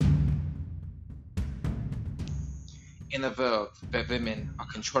In a world where women are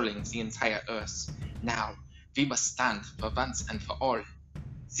controlling the entire earth, now we must stand for once and for all.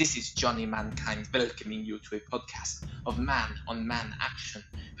 This is Johnny Mankind welcoming you to a podcast of man on man action,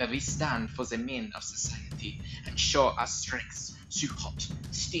 where we stand for the men of society and show our strengths through hot,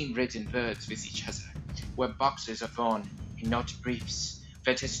 steam-ridden words with each other, where boxers are worn and not briefs,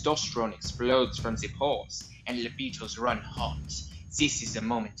 where testosterone explodes from the pores and libidos run hot. This is a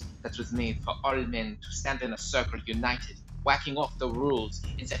moment that was made for all men to stand in a circle united, whacking off the rules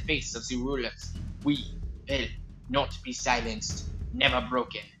in the face of the rulers. We will not be silenced, never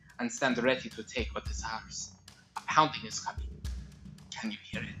broken, and stand ready to take what is ours. A pounding is coming. Can you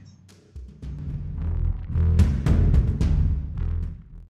hear it?